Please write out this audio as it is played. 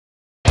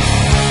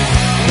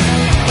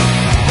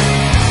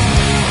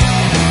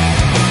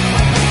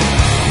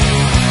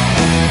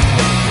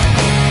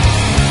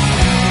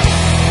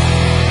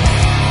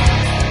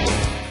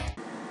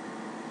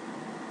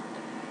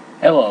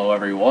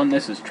everyone,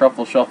 this is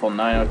Truffle Shuffle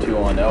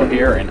 90210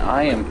 here, and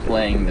I am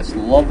playing this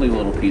lovely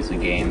little piece of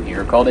game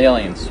here called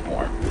Alien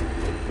Swarm.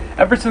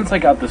 Ever since I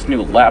got this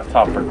new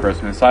laptop for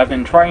Christmas, I've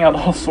been trying out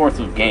all sorts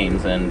of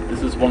games, and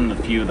this is one of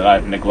the few that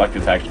I've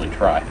neglected to actually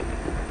try.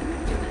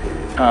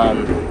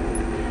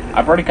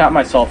 I've already got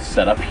myself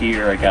set up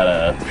here. I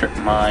got trip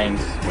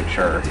mines, which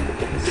are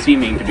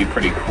seeming to be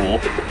pretty cool.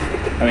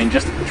 I mean,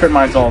 just trip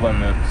mines all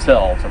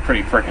themselves are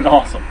pretty freaking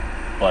awesome.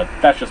 But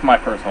that's just my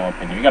personal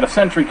opinion. You got a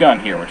sentry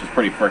gun here, which is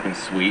pretty freaking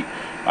sweet.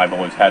 I've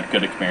always had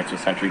good experience with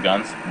sentry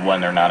guns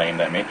when they're not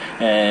aimed at me.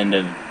 And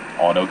an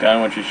auto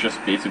gun, which is just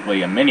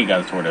basically a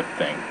minigun sort of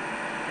thing.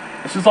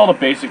 This is all the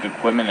basic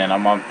equipment, and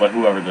I'm on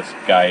whoever this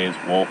guy is,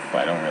 Wolf.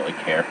 I don't really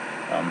care.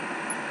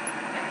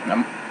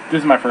 This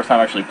is my first time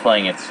actually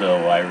playing it,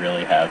 so I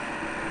really have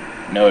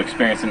no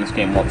experience in this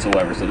game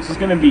whatsoever. So this is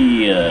going to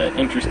be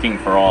interesting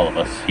for all of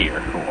us here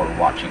who are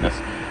watching this.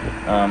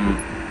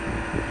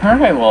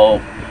 Alright, well,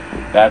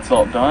 that's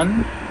all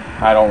done.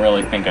 I don't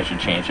really think I should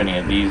change any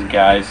of these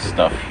guys'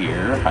 stuff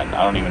here. I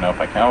don't even know if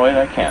I can. Oh, wait,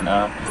 I can.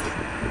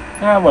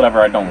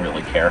 Whatever, I don't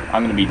really care.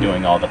 I'm going to be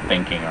doing all the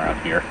thinking around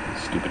here.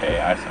 Stupid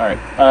AIs. Alright,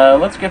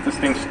 let's get this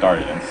thing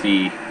started and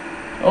see...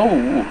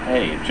 Oh,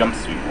 hey, it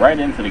jumps right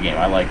into the game.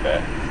 I like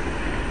that.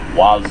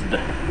 WASD.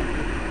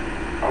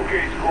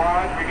 Okay,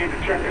 squad, we need to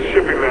check the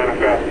shipping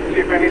manifest. See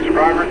if any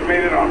survivors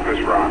made it off this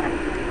rock.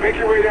 Make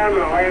your way down to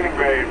the landing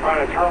bay and find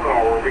a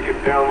terminal where we can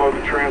download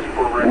the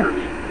transport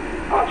records.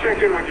 I'll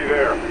check in with you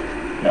there.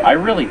 I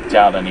really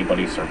doubt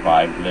anybody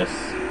survived this,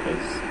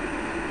 because,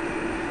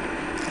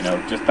 you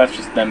know, that's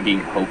just them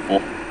being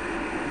hopeful.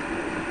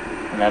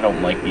 And I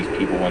don't like these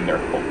people when they're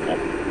hopeful.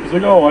 It's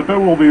like, oh, I bet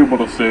we'll be able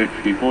to save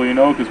people, you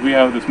know, because we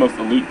have this most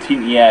elite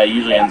team. Yeah, it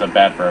usually ends up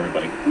bad for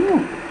everybody.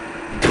 Whew.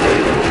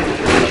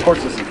 Of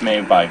course, this is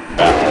made by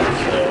Valve,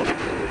 so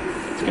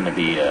it's going to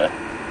be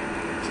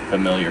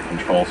familiar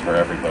controls for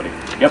everybody.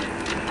 Yep.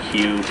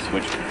 Q,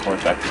 switch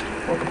forward, back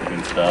and forth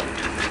between stuff.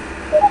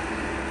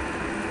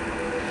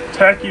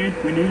 Tacky,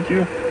 we need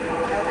you.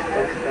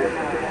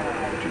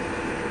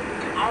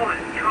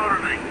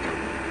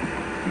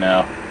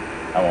 No,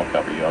 I won't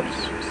cover you. I'll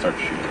just start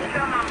shooting you.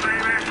 Come on,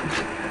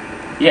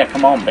 baby. Yeah,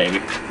 come on, baby.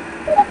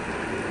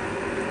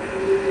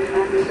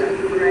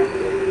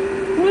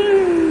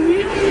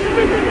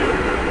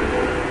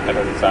 That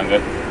doesn't sound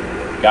good.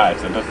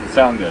 Guys, that doesn't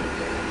sound good.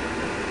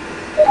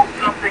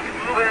 Something's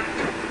moving.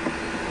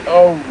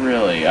 Oh,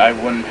 really? I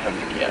wouldn't have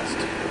guessed.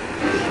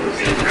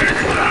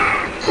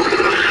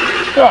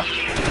 Ah.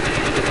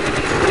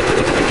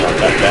 They're not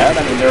that bad. I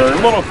mean, they're a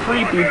little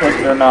creepy, but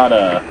they're not,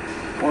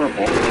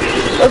 horrible.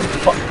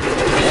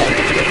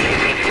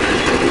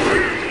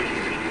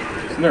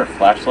 Isn't there a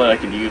flashlight I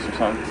could use or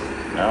something?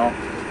 No?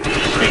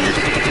 Figures.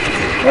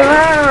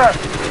 Ah!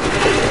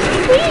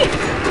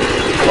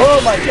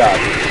 Oh my god.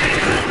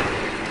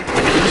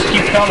 They just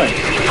keep coming.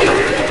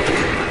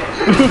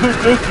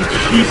 That's what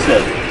she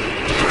said.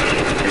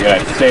 Figured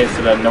I'd say it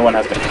so that no one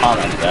has to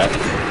comment that.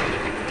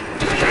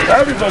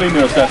 Everybody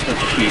knows that's what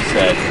she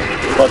said.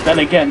 But then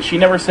again, she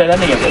never said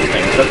any of those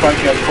things. That's why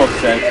she has book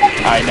said,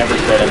 I never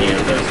said any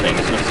of those things.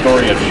 The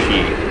story of she.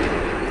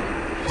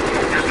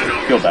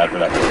 I feel bad for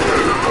that one.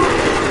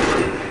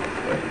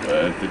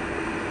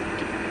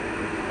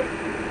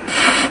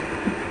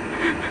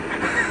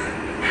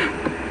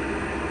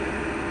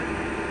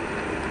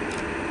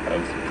 That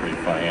was pretty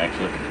funny,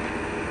 actually.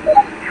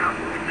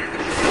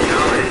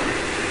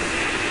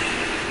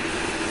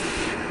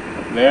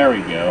 There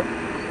we go.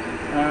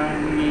 I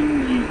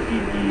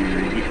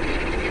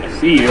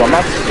see you. I'm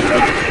not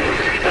stupid.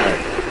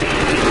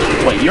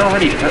 Wait, you're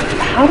already hurt?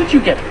 How did you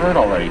get hurt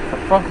already? For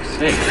fuck's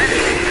sake.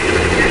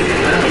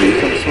 Oh, you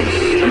some sort of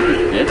stupid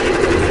bitch.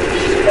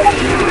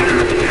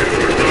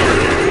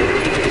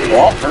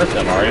 Well, I'll hurt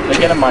them, alright? If they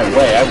get in my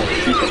way, I will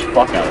shoot the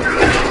fuck out of them.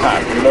 Ah,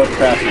 reload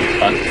fast, you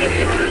cunt.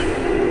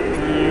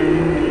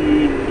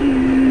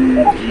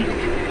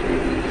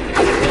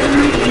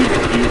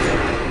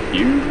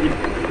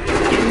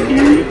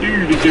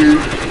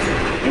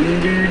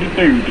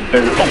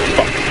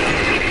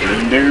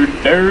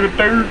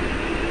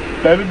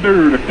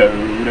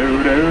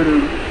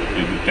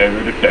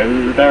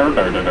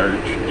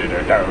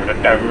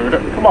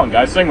 Come on,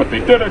 guys, sing with me.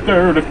 Alright. There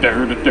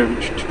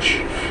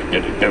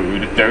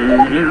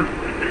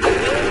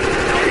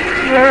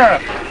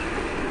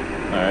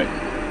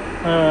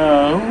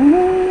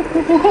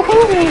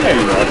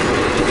you go.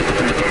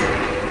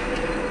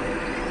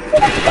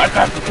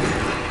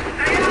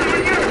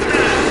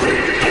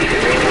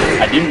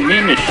 I didn't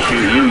mean to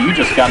shoot you, you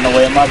just got in the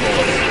way of my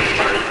bullets.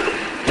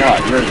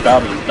 God, you're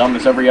about as dumb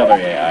as every other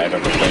AI I've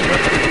ever played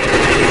with.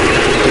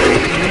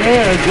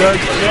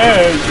 Yeah.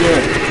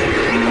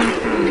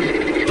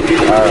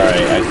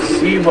 Alright, I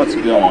see what's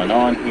going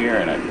on here,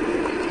 and I'm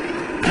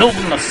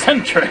building the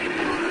sentry!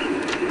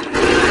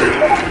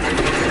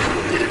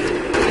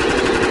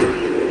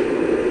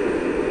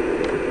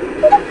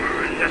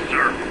 Yes,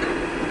 sir.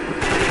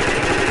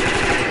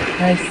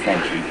 Nice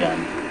sentry gun.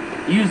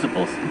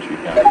 Usable sentry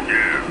gun.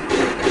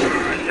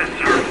 Yes,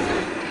 sir.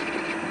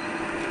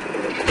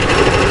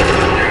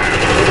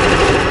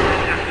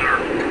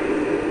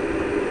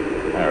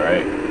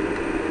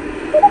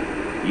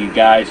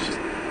 guys just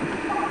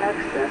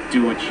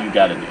do what you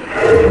gotta do.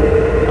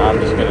 I'm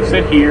just gonna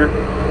sit here,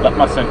 let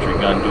my sentry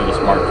gun do the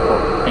smart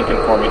thinking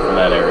for me for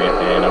that area,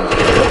 and I'm just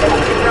gonna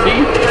see,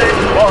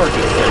 you are a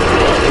good sentry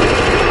gun.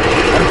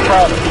 I'm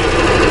proud of you.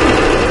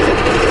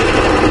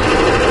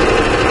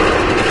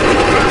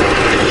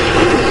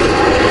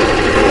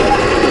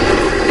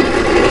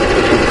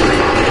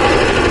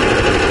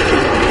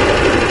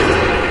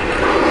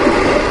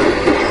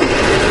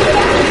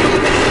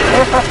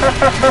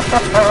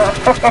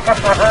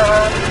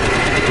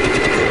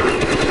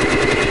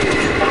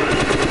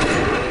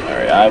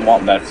 Alright, I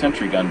want that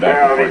sentry gun back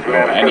before I go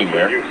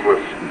anywhere.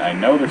 And I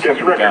know there's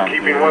something down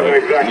here.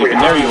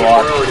 There you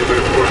are.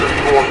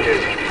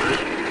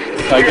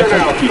 So I guess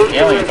these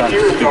aliens aren't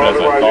as stupid as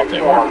I thought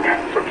they were.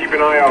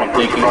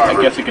 I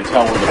guess you can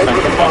tell where the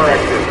sentry gun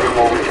is.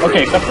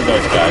 Okay, except for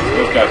those guys.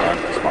 Those guys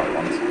aren't the smart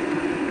ones.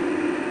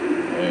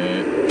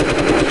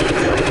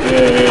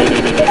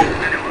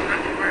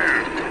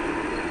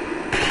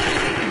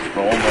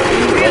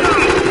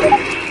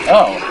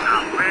 Oh.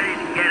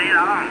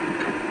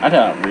 I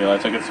didn't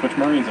realize I could switch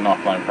Marines in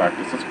offline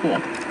practice. That's cool.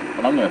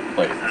 But I'm gonna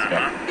play as this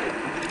guy.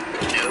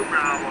 No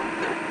problem.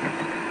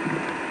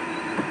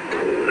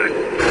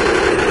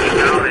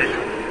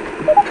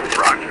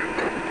 Roger.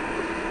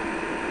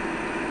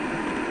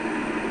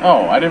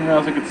 Oh, I didn't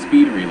realize I could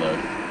speed reload.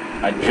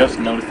 I just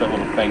noticed that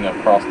little thing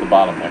across the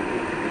bottom there. I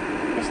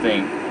guess they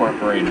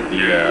incorporated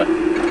the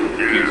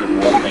Gears of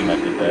War thing that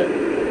did that.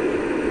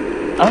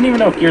 I don't even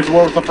know if Gears of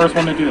War was the first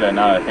one to do that,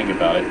 now that I think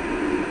about it.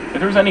 If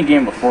there was any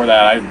game before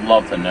that, I'd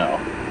love to know.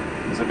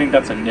 Because I think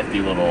that's a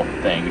nifty little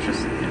thing. It's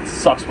just, it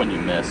sucks when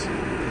you miss.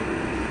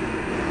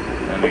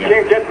 And We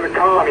can't get to the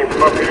colony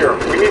from up here.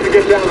 We need to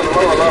get down to the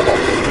lower level.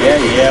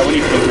 Yeah, what do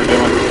you think we're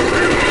doing?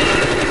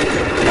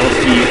 I don't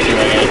see you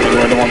doing anything.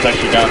 We're the ones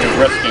actually down here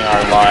risking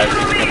our lives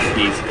against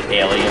these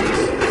aliens.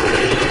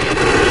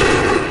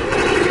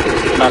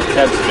 Not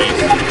Dead Space.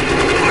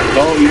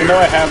 So, even though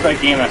I have that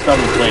game, I still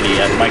haven't played it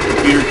yet. My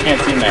computer can't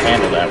seem to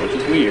handle that, which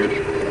is weird.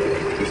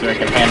 Considering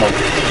it can handle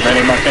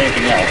pretty much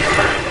anything else.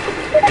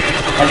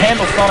 And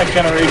handle Sonic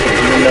Generations,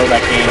 even though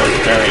that game is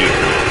very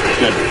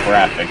good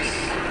graphics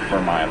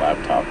for my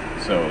laptop.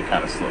 So it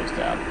kind of slows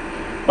down.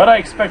 But I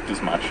expect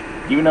as much.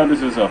 Even though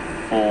this is a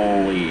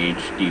fully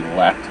HD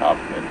laptop,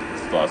 it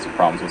still has some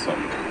problems with some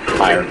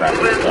higher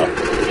graphics stuff.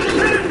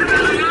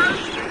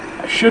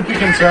 I should be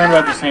concerned,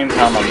 but at the same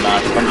time I'm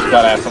not. I'm just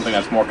glad I have something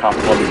that's more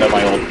comfortable than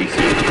my old PC.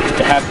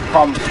 It had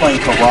problems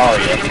playing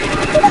Terraria,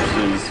 which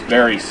is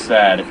very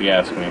sad if you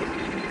ask me.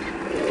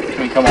 I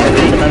mean, come on, a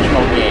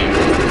three-dimensional game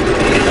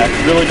that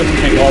really doesn't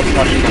take all too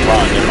much to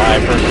run, in my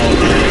personal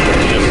opinion.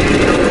 Just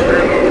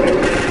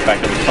the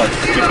fact that we start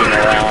skipping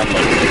around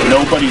like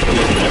nobody's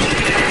business.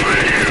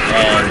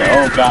 And,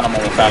 oh god, I'm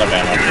almost out of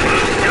ammo.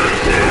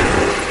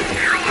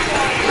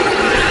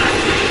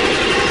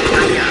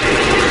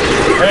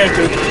 Hey,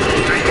 dude.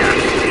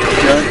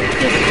 Good.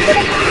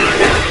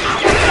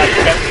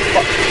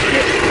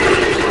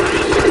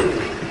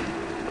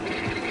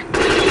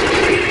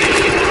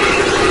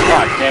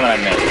 God damn it, I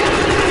missed.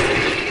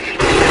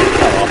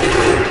 Oh well.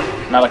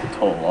 Not like a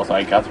total loss. I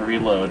got to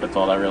reload. That's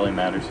all that really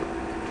matters.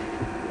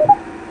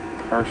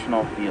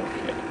 Personal heal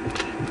kit.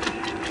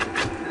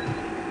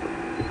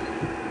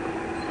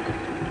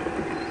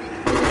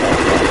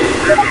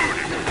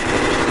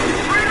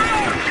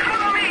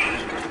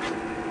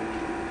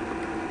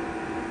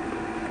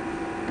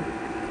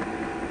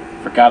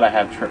 Forgot I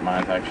had trip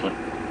mines actually.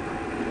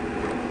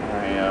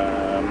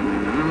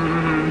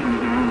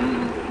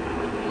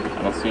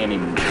 I don't see any.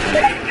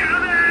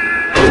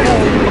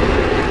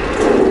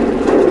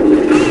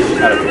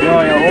 Had a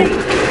feeling. Oh,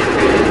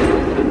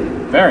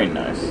 very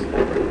nice.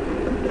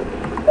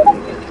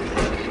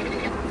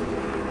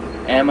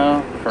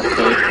 Ammo for Faith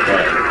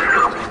Bay.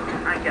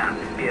 I got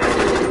this, Bill.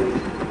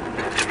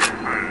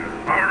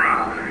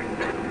 Alright.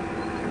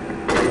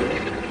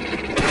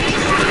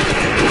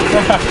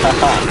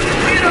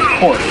 Of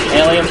course,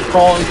 aliens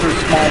crawling through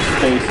small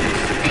spaces.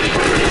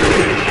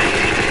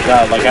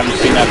 God, like I haven't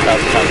seen that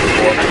 1,000 times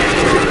before.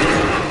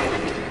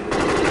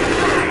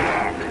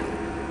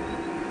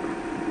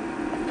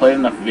 I've played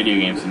enough video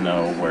games to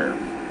know where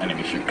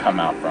enemies should come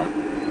out from.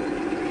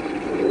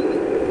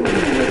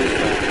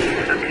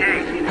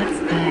 Okay. What's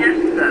that? Yes,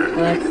 sir.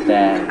 What's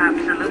that?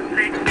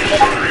 Absolutely.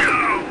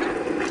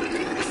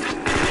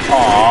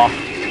 Aww.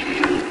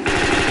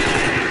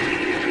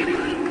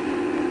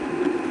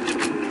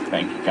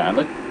 Thank you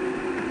kindly.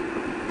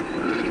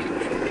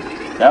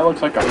 That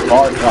looks like a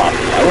far drop.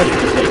 I wish you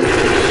could take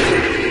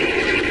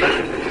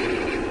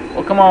it.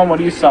 Well, come on, what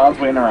are you sods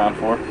waiting around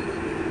for?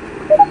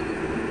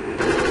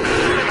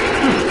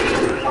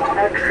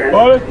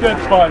 What does that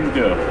button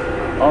do?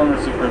 All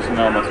receive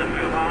personnel must be.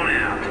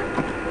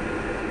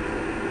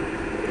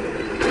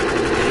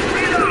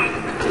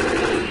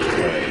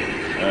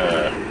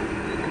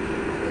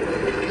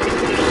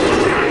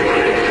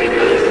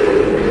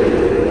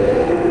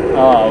 I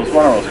was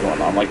wondering what's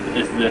going on. Like,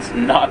 is this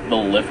not the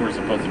lift we're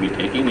supposed to be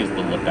taking? Is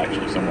the lift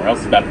actually somewhere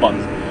else? That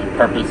button's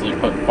purposely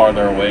put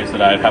farther away so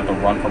that I'd have to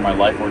run for my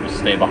life or just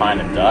stay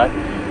behind and die.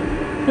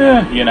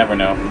 You never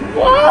know.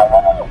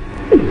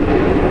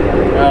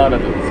 Oh, that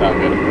doesn't sound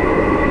good.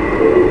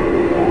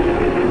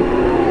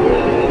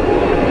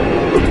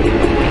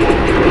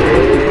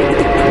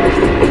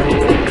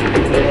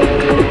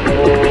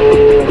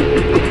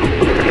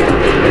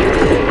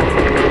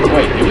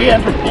 Wait, did we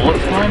enter bullet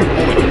time?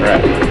 Holy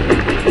crap.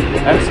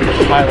 That's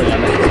highly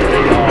unnecessary.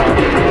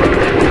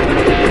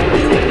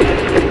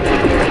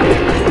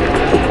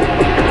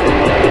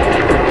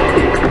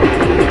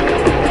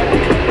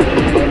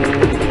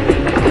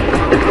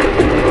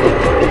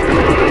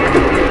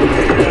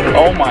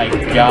 Oh my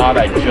god,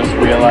 I just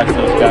realized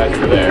those guys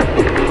were there.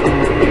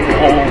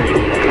 Holy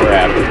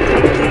crap.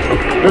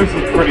 This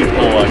is pretty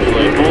cool,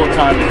 actually. Bullet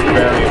time is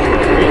very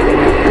appropriate.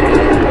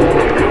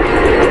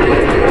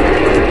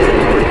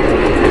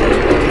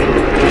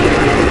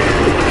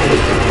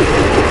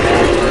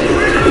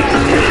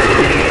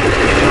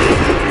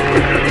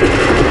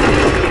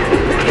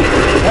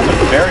 That's a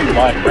very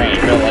wide range,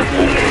 I like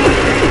that.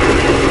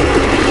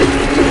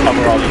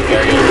 Cover all these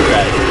areas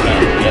that you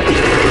can't get to.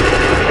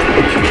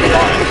 It should be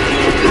fine.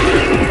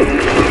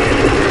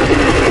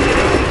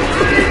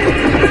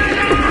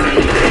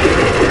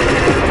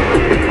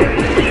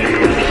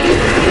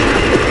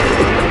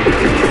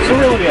 So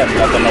really, we have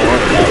nothing to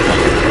worry about.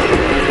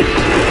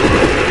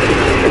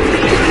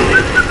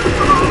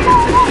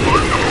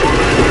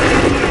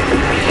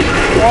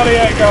 What are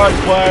you guys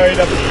worried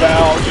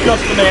about?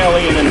 Just an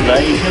alien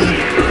invasion.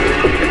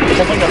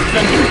 Something a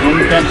sentient room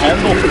can't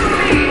handle.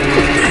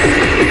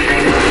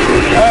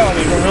 I don't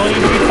even really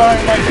need to be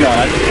firing my gun.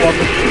 I just want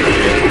to shoot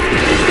shit.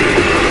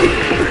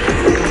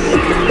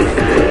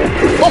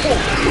 Oh!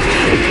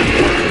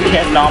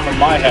 Can't nom in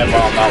my head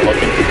while I'm not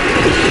looking.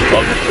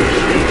 Bugger.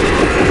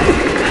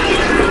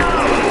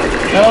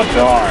 Oh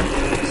darn.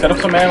 Set up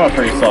some ammo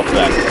for yourself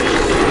then.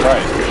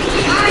 Right.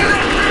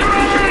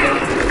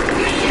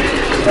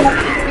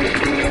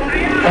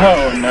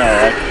 Oh no,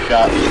 I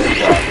shot the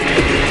shot.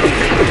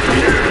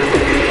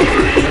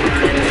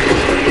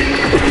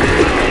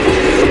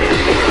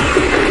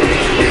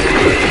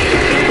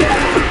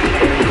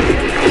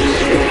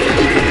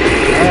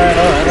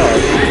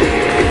 Alright.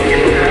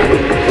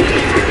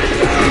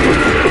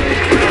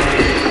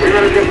 We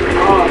better get the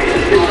car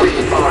and see what we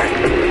can find.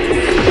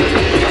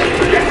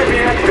 Get to the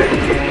exit.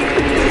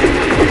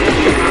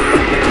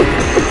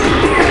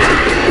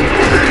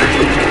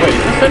 Wait,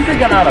 is the sentry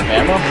gun out of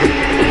ammo?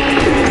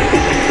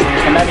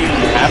 Can that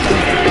even happen?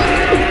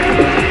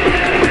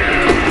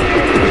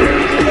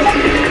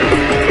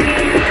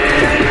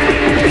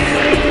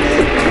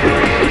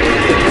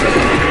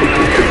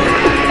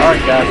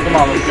 Alright guys, come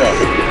on, let's go.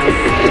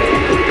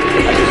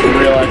 I just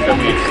realized that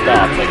we had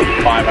stopped like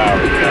 5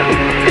 hours ago.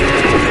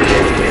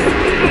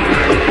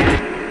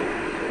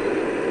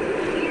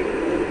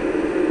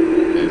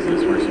 Is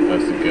this where we're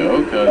supposed to go?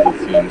 Because it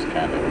seems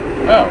kind of...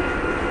 Oh!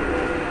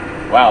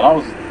 Wow, that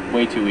was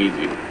way too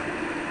easy.